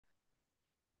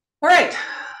All right.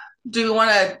 Do you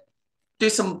want to do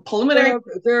some preliminary?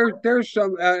 Well, there's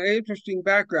some interesting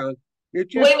background. It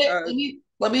Wait, just wait,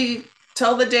 let me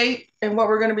tell the date and what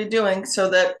we're going to be doing so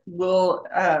that we'll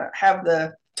have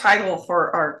the title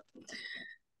for our.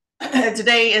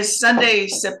 Today is Sunday,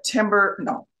 September.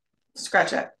 No,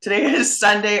 scratch that. Today is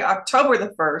Sunday, October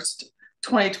the 1st,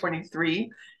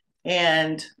 2023.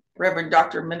 And Reverend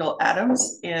Dr. Mendle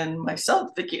Adams and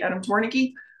myself, Vicki Adams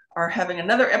Wernicke, are having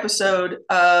another episode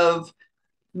of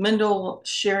Mendel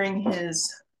sharing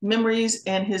his memories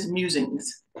and his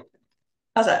musings.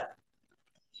 How's that?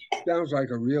 sounds like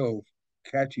a real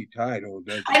catchy title, I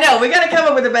doesn't know, it? we got to come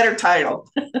up with a better title.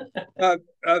 Uh,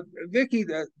 Vicky,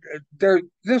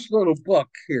 this little book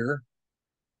here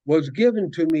was given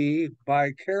to me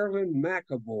by Carolyn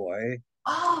McAvoy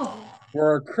Oh,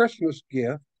 for a Christmas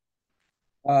gift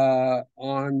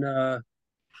on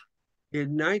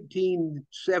in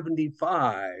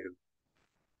 1975.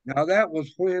 Now that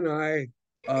was when I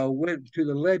went to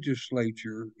the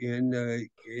legislature in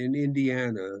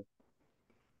Indiana,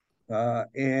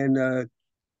 and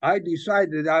I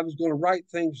decided I was going to write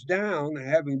things down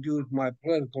having to do with my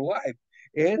political life.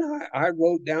 And I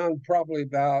wrote down probably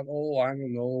about, oh, I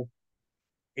don't know,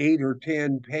 8 or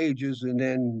 10 pages and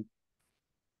then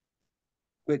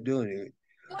quit doing it.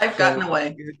 I've gotten So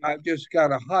away. I've just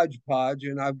got a hodgepodge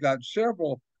and I've got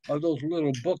several of those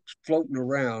little books floating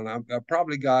around. I've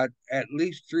probably got at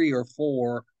least 3 or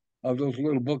 4 of those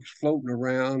little books floating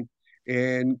around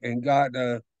and got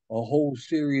a whole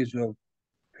series of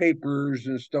papers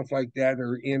and stuff like that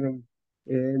are in them.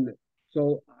 And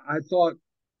so I thought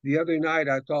the other night,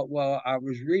 I thought, well, I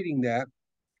was reading that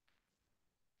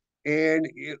and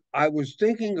I was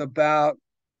thinking about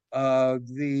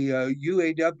the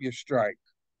UAW strike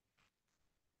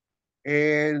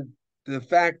and the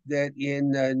fact that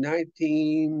in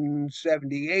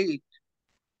 1978,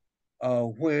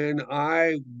 when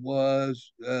I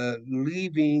was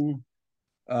leaving,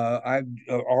 I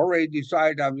already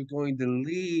decided I was going to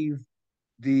leave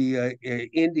the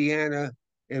Indiana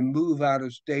and move out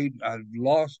of state. I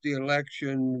lost the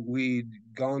election. We'd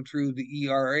gone through the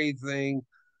ERA thing,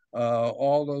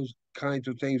 all those kinds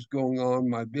of things going on.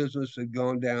 My business had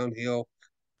gone downhill,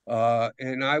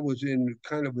 and I was in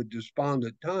kind of a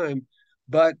despondent time.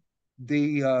 But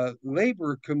the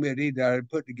labor committee that I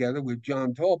put together with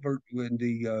John Tolbert when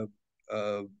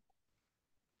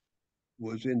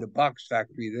was in the box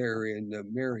factory there in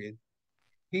Marion,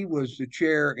 he was the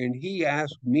chair, and he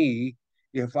asked me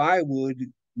if I would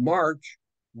march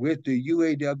with the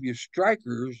UAW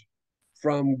strikers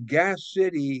from Gas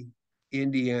City,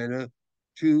 Indiana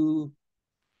to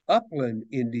Upland,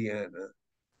 Indiana.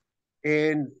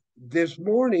 And this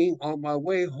morning on my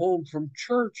way home from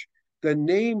church, the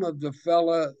name of the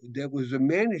fella that was a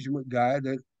management guy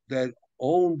that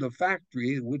owned the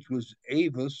factory, which was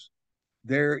Avis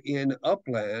there in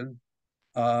Upland,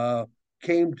 uh,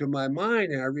 came to my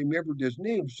mind, and I remembered his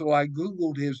name. So I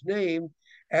Googled his name.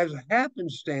 As a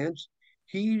happenstance,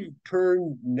 he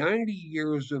turned 90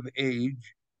 years of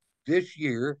age this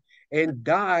year and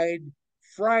died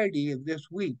Friday of this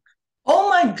week. Oh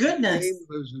my His goodness. name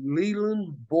was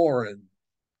Leland Boren,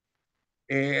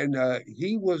 and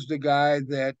he was the guy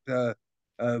that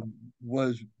uh,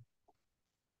 was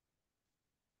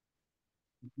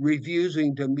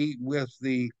refusing to meet with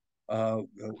the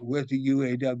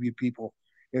UAW people,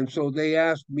 and so they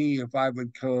asked me if I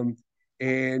would come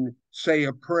and say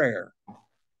a prayer.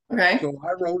 Okay. So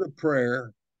I wrote a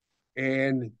prayer,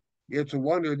 and it's a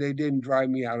wonder they didn't drive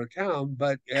me out of town.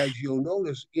 But as you'll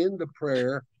notice in the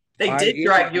prayer, They I did ended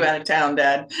drive you out of town,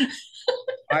 Dad.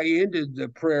 I ended the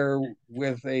prayer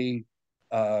with a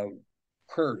uh,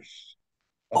 curse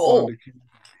upon Oh, the.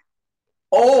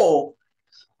 oh,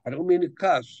 I don't mean a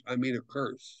cuss. I mean a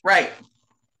curse. right.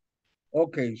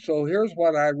 Okay, so here's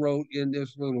what I wrote in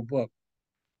this little book.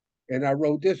 And I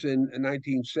wrote this in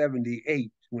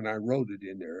 1978 when I wrote it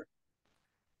in there.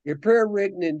 A prayer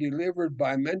written and delivered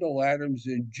by Mendle Adams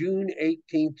in June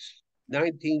 18th,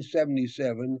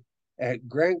 1977, at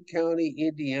Grant County,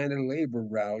 Indiana labor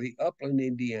rally, Upland,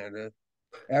 Indiana,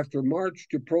 after march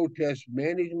to protest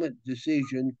management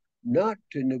decision not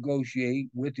to negotiate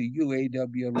with the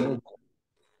UAW local.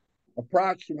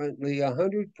 Approximately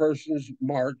 100 persons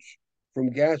marched from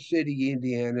Gas City,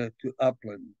 Indiana to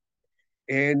Upland.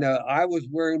 And I was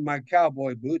wearing my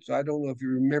cowboy boots. I don't know if you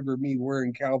remember me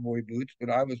wearing cowboy boots, but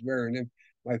I was wearing them.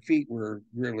 My feet were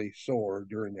really sore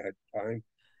during that time.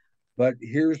 But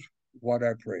here's what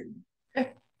I prayed.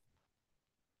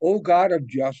 O God of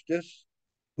justice,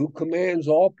 who commands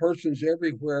all persons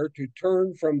everywhere to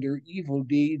turn from their evil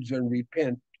deeds and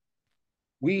repent,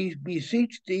 We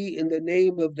beseech thee in the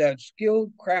name of that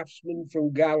skilled craftsman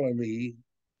from Galilee,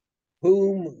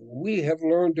 whom we have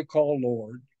learned to call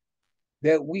Lord,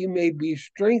 that we may be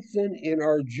strengthened in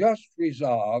our just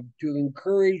resolve to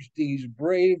encourage these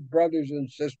brave brothers and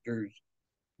sisters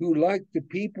who, like the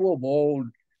people of old,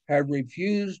 have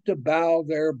refused to bow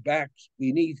their backs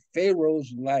beneath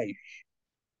Pharaoh's lash.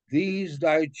 These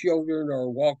thy children are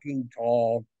walking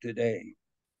tall today.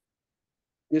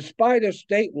 Despite a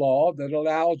state law that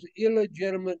allows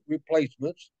illegitimate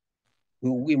replacements,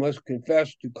 who we must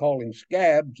confess to calling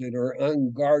scabs in our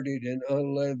unguarded and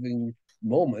unloving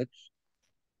moments,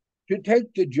 to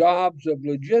take the jobs of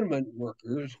legitimate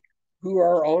workers who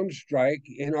are on strike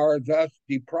and are thus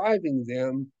depriving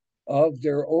them of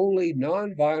their only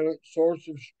nonviolent source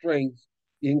of strength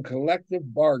in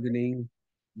collective bargaining,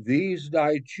 these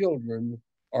thy children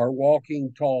are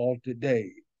walking tall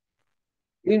today.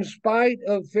 In spite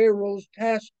of Pharaoh's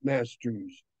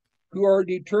taskmasters, who are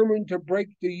determined to break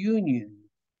the union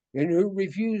and who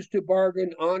refuse to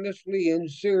bargain honestly and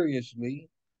seriously,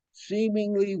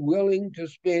 seemingly willing to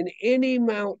spend any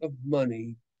amount of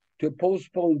money to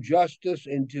postpone justice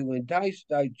and to entice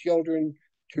thy children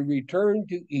to return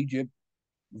to Egypt,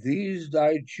 these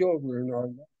thy children are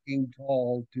walking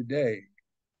tall today.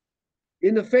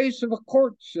 In the face of a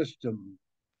court system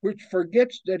which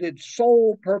forgets that its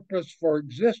sole purpose for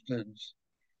existence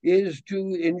is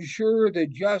to ensure the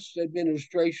just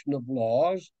administration of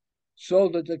laws so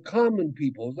that the common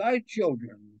people, thy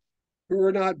children, who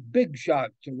are not big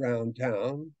shots around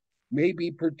town, may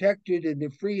be protected in the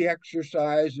free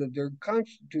exercise of their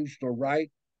constitutional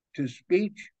right to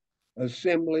speech,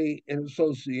 assembly, and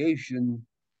association,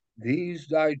 these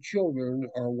thy children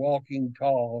are walking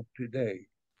tall today.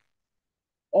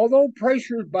 Although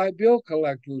pressured by bill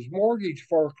collectors, mortgage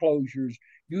foreclosures,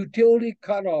 utility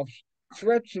cutoffs,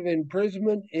 threats of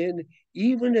imprisonment, and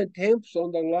even attempts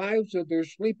on the lives of their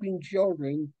sleeping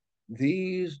children,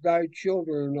 these thy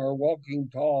children are walking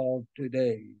tall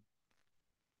today.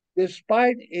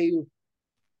 Despite a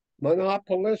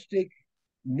monopolistic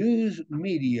news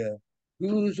media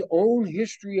whose own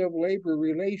history of labor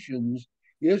relations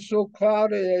is so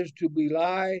clouded as to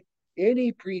belie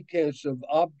any pretense of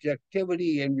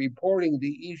objectivity in reporting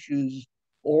the issues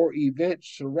or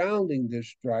events surrounding this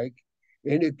strike,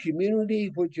 in a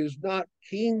community which is not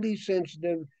keenly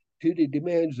sensitive to the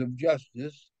demands of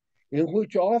justice, and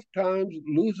which oftentimes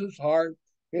loses heart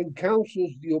and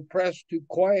counsels the oppressed to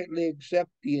quietly accept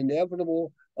the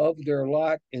inevitable of their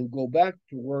lot and go back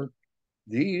to work,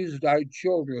 these thy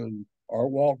children are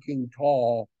walking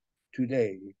tall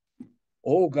today.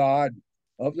 O God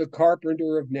of the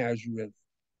carpenter of Nazareth,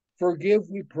 forgive,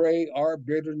 we pray, our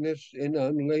bitterness and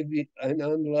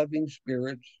unloving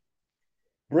spirits.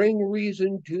 Bring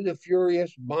reason to the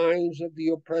furious minds of the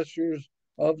oppressors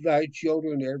of thy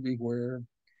children everywhere.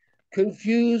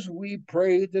 Confuse, we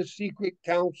pray, the secret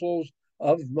counsels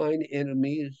of mine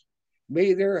enemies.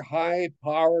 May their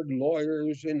high-powered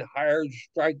lawyers and hired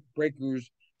strike breakers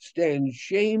stand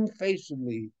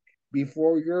shamefacedly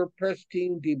before your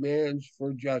pristine demands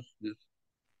for justice.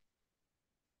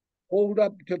 Hold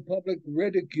up to public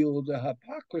ridicule the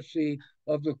hypocrisy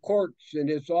of the courts and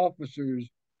its officers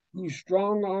who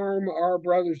strong arm our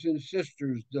brothers and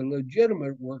sisters, the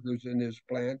legitimate workers in this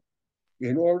plant,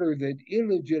 in order that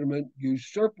illegitimate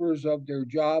usurpers of their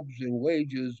jobs and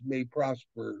wages may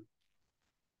prosper.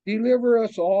 Deliver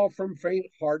us all from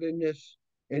faint-heartedness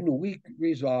and weak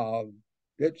resolve,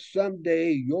 that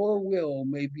someday your will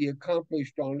may be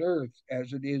accomplished on earth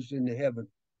as it is in heaven.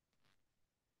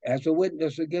 As a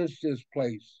witness against this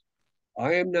place,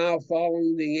 I am now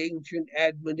following the ancient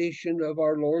admonition of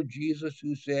our Lord Jesus,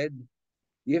 who said,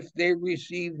 if they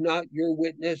receive not your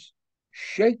witness,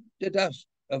 shake the dust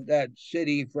of that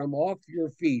city from off your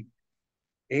feet.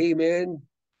 Amen.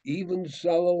 Even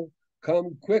so,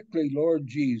 come quickly, Lord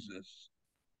Jesus.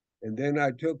 And then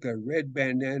I took a red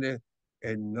bandana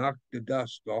and knocked the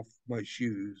dust off my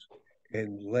shoes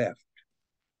and left.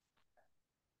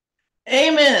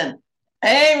 Amen.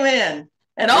 Amen.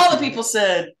 And all the people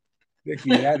said,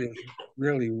 Vicki, that is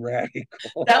really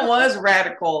radical. that was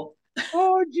radical.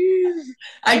 Oh, geez.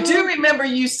 I do remember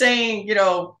you saying,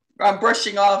 I'm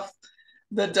brushing off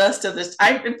the dust of this.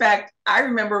 In fact, I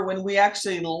remember when we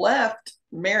actually left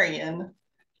Marion,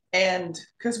 and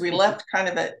because we left kind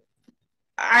of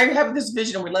I have this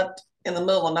vision, we left in the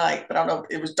middle of the night, but I don't know,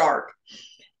 it was dark.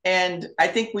 And I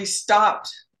think we stopped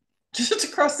just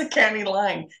across the county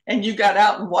line, and you got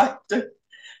out and wiped the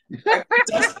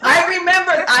dust. I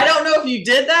remember, I don't know if you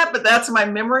did that, but that's my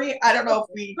memory. I don't know if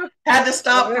we had to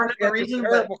stop for another reason.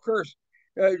 Terrible curse.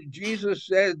 Jesus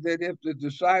said that if the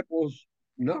disciples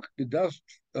knock the dust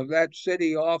of that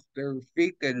city off their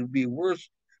feet, that it'd be worse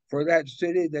for that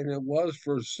city than it was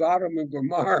for Sodom and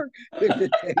Gomorrah in the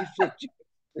days of Jesus.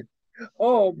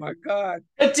 Oh my God.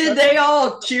 But did That's they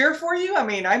all cheer for you? I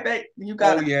mean, I bet you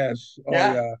got oh it. yes. Oh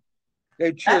Yeah. yeah.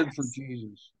 They cheered for That's,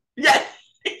 Jesus. yeah.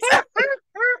 Exactly.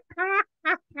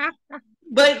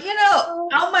 But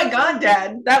oh my God,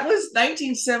 Dad, that was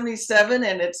 1977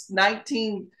 and it's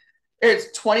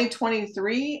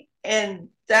 2023 and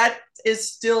that is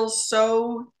still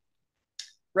so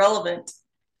relevant.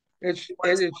 It's What's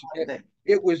and going it's on today?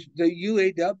 it was the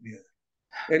UAW.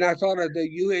 And I thought of the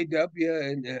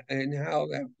UAW and how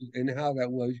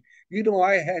that was. You know,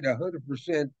 I had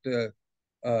 100%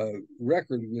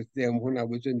 record with them when I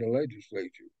was in the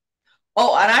legislature.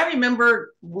 Oh, and I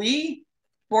remember we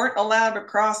weren't allowed to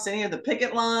cross any of the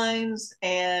picket lines.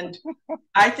 And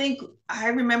I think I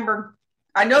remember,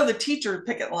 I know the teacher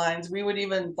picket lines, we would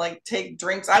even like take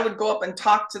drinks. I would go up and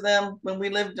talk to them when we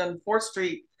lived on 4th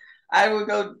Street. I would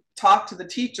go talk to the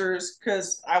teachers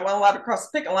because I wasn't allowed to cross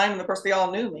the picket line. And of course, they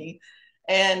all knew me.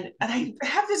 And I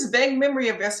have this vague memory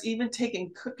of us even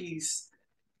taking cookies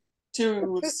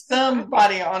to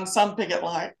somebody on some picket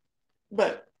line.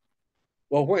 But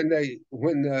Well, when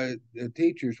the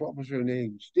teachers, what was her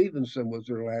name? Stevenson was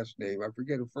her last name. I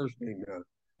forget her first name now,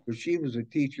 but she was a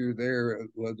teacher there.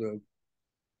 Was an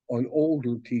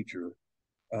older teacher,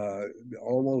 uh,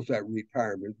 almost at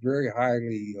retirement, very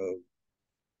highly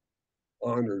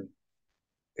honored,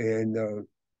 and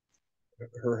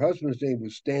her husband's name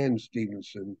was Stan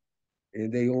Stevenson,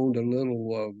 and they owned a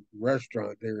little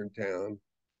restaurant there in town.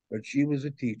 But she was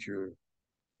a teacher,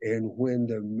 and when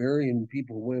the Marion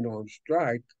people went on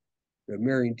strike, the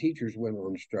Marion teachers went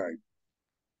on strike,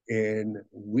 and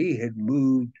we had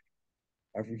moved.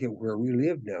 I forget where we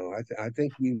lived now. I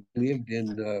think we lived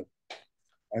in.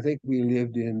 I think we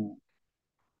lived in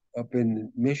up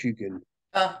in Michigan,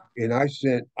 uh, and I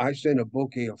sent a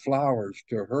bouquet of flowers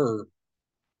to her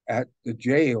at the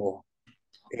jail,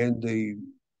 and the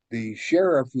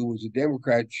sheriff, who was a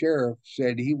Democrat sheriff,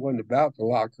 said he wasn't about to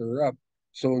lock her up.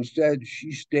 So instead,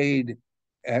 she stayed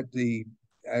at the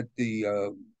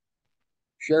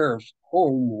sheriff's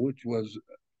home, which was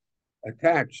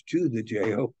attached to the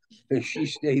jail, and she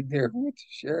stayed there with the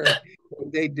sheriff.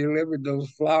 They delivered those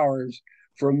flowers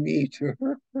from me to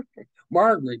her.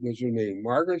 Margaret was her name,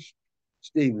 Margaret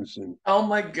Stevenson. oh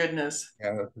my goodness.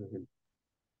 Yeah,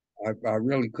 I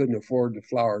really couldn't afford the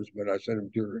flowers, but I sent them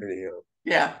to her anyhow.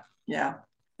 Yeah, yeah.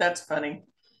 That's funny.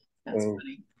 That's So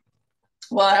funny.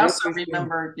 Well, I also interesting.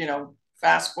 remember,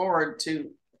 fast forward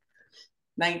to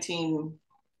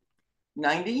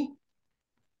 1990.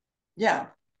 Yeah,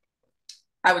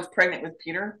 I was pregnant with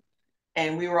Peter,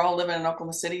 and we were all living in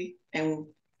Oklahoma City, and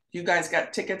you guys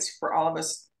got tickets for all of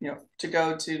us, to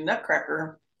go to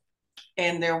Nutcracker,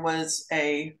 and there was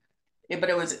but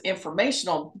it was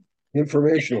informational,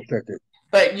 Informational picket.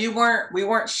 but we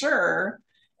weren't sure,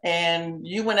 and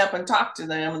you went up and talked to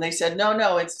them, and they said, no,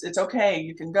 no, it's okay,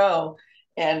 you can go,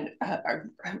 and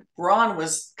Ron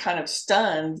was kind of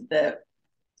stunned that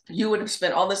you would have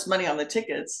spent all this money on the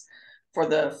tickets for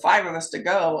the 5 of us to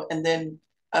go and then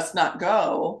us not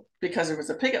go because there was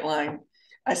a picket line.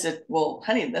 I said, well,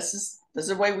 honey, this is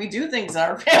the way we do things in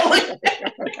our family.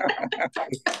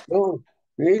 No,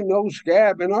 there ain't no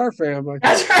scab in our family.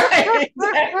 That's right.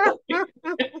 Exactly.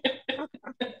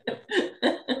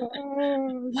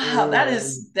 Wow, that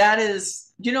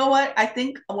is, you know what? I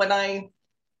think when I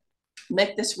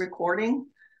make this recording,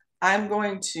 I'm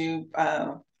going to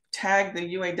tag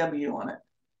the UAW on it,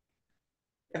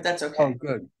 if that's Oh, okay,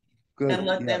 good, and good.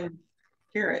 let Yeah, them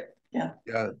hear it. Yeah.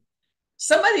 yeah.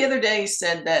 Somebody the other day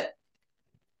said that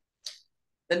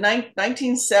the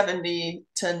 1970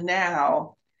 to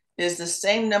now is the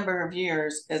same number of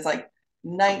years as like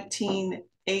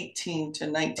 1918 to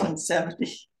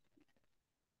 1970.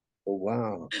 Oh,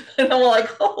 wow. And I'm like,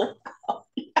 oh,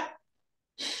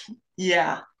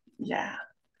 yeah, yeah.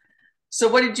 So,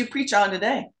 what did you preach on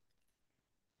today?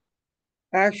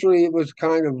 Actually, it was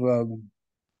kind of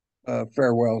a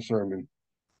farewell sermon.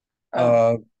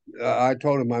 Oh, Uh, I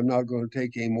told him I'm not going to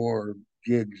take any more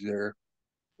gigs there,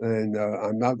 and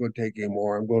I'm not going to take any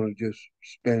more. I'm going to just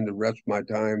spend the rest of my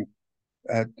time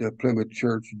at the Plymouth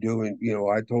Church doing.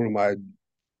 I told him I'd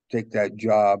take that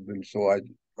job, and so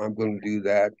I'm going to do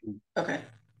that. okay.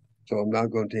 So I'm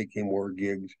not going to take any more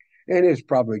gigs, and it's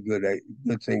probably a good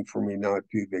thing for me not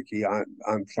to, Vicky.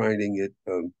 I'm finding it.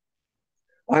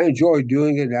 I enjoy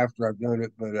doing it after I've done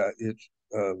it, but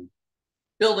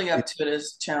Building up to it's it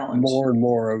is a challenge. more and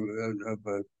more of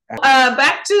a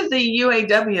Back to the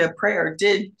UAW prayer.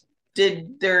 Did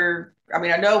their I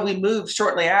mean, I know we moved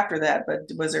shortly after that, but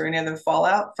was there any other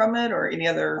fallout from it or any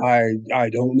other? I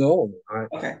don't know.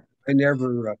 Okay. I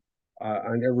never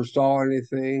I never saw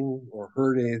anything or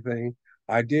heard anything.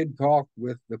 I did talk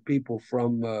with the people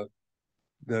from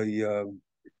the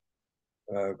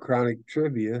Chronic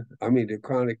Trivia. I mean, the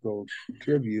Chronicle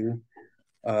Tribune.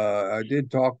 I did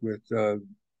talk with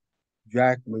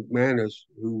Jack McManus,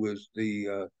 who was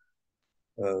the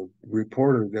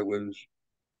reporter that was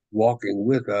walking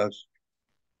with us.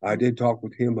 I did talk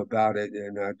with him about it,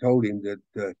 and I told him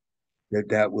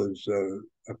that was a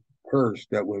curse,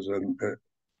 that was a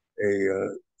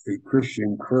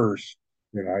Christian curse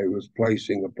that I was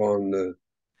placing upon the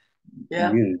Yeah.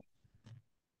 community.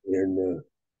 And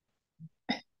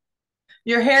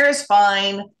Your hair is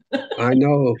fine. I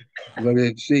know, but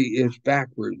it's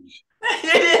backwards.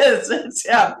 It is. It's,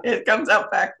 yeah, it comes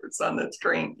out backwards on the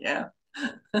screen. Yeah.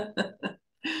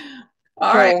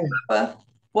 All right, So Papa.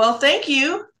 Well, thank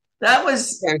you. That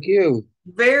was thank you.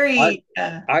 I very,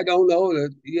 I don't know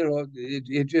that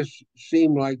it just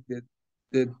seemed like that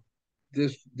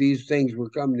these things were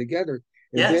coming together.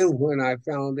 And yes. then when I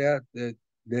found out that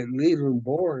Leland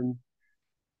Bourne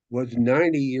was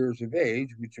 90 years of age,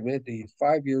 which meant that he's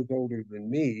 5 years older than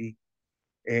me,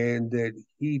 and that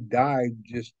he died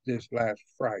just this last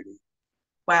Friday.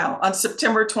 Wow. On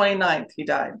September 29th, he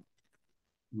died.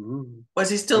 Mm-hmm. Was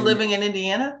he still And living in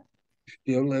Indiana?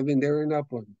 still living there in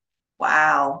Upland,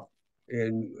 Wow.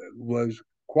 and was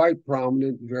quite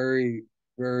prominent, very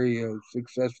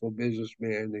successful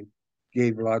businessman, and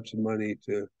gave lots of money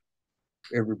to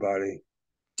everybody.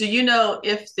 Do you know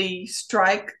if the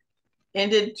strike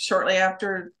ended shortly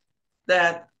after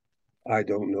that? I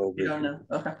don't know, You don't Vicky.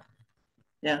 know. Okay.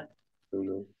 Yeah. I don't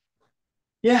know.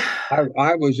 Yeah.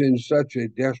 I was in such a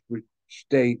desperate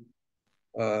state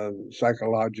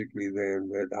psychologically then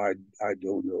that I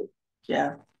don't know.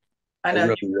 Yeah. I I know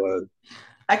really you, was.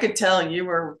 I could tell you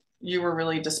were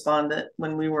really despondent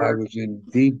when we I were. was in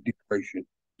deep depression.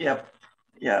 Yep.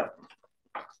 Yep.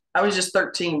 I was just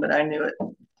 13, but I knew it.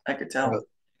 I could Uh, tell.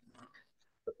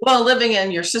 Well, living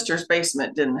in your sister's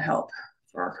basement didn't help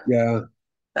for yeah,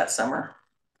 that summer.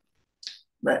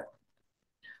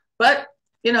 But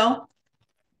you know,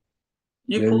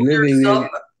 you and pulled yourself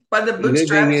by the living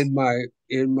bootstraps.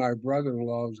 in my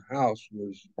brother-in-law's house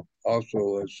was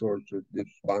also a source of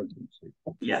despondency.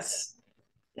 Yes.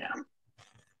 Yeah.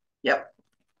 Yep.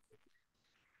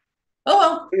 Oh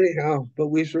well, Anyhow, but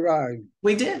we survived.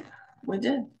 we did. We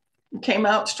did. We came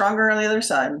out stronger on the other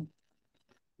side.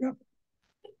 Yep,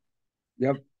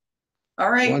 yep. All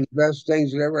One right. of the best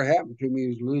things that ever happened to me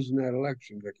is losing that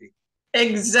election, Vicky.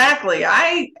 Exactly.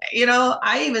 I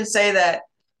even say that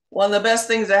one of the best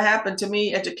things that happened to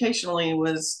me educationally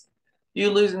was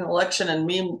you losing the election and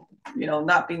me,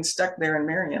 not being stuck there in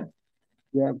Marion.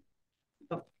 Yeah,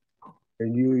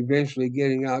 and you eventually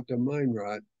getting out to mine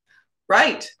rot.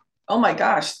 Right. Oh my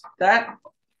gosh. That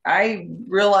I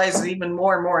realized even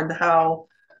more and more how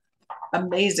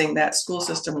amazing that school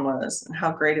system was and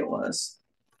how great it was.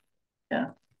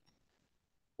 Yeah.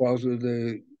 Because of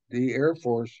the Air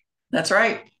Force. That's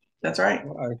right. That's right.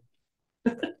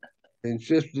 I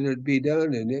insisted it be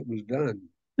done, and it was done.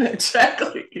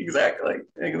 Exactly. Exactly.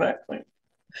 Exactly.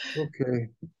 Okay.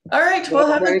 All right. Well,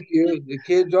 Well, thank you. The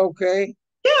kids okay?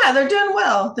 yeah, they're doing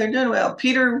well. They're doing well.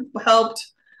 Peter helped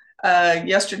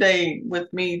yesterday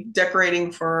with me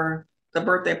decorating for the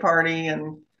birthday party,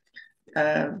 and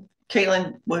uh,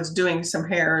 Caitlin was doing some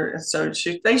hair. So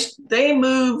they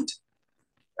moved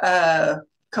a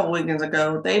couple weekends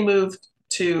ago. They moved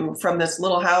to from this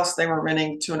little house they were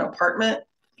renting to an apartment.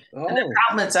 And the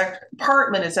Oh,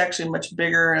 apartment is actually much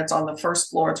bigger, and it's on the first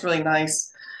floor. It's really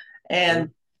nice. yeah. And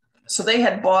so they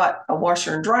had bought a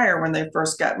washer and dryer when they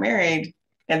first got married,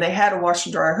 and they had a washer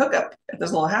and dryer hookup at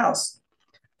this little house.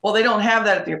 Well, they don't have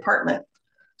that at the apartment. Ah,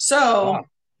 So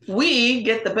we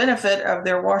get the benefit of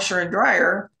their washer and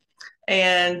dryer,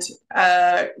 and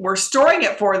we're storing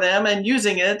it for them and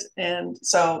using it. And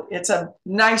so it's a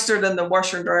nicer than the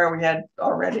washer and dryer we had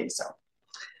already.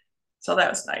 So that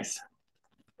was nice.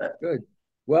 But good.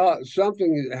 Well,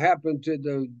 something happened to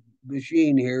the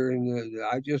machine here, and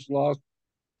I just lost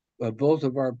both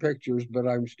of our pictures, but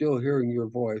I'm still hearing your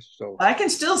voice. So, I can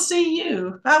still see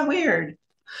you. How weird.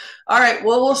 All right.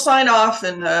 Well, we'll sign off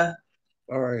and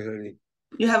all right, honey.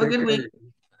 you have a Take good week. care.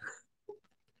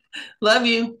 Love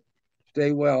you.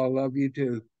 Stay well. I love you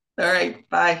too. All right.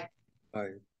 Bye.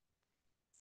 Bye.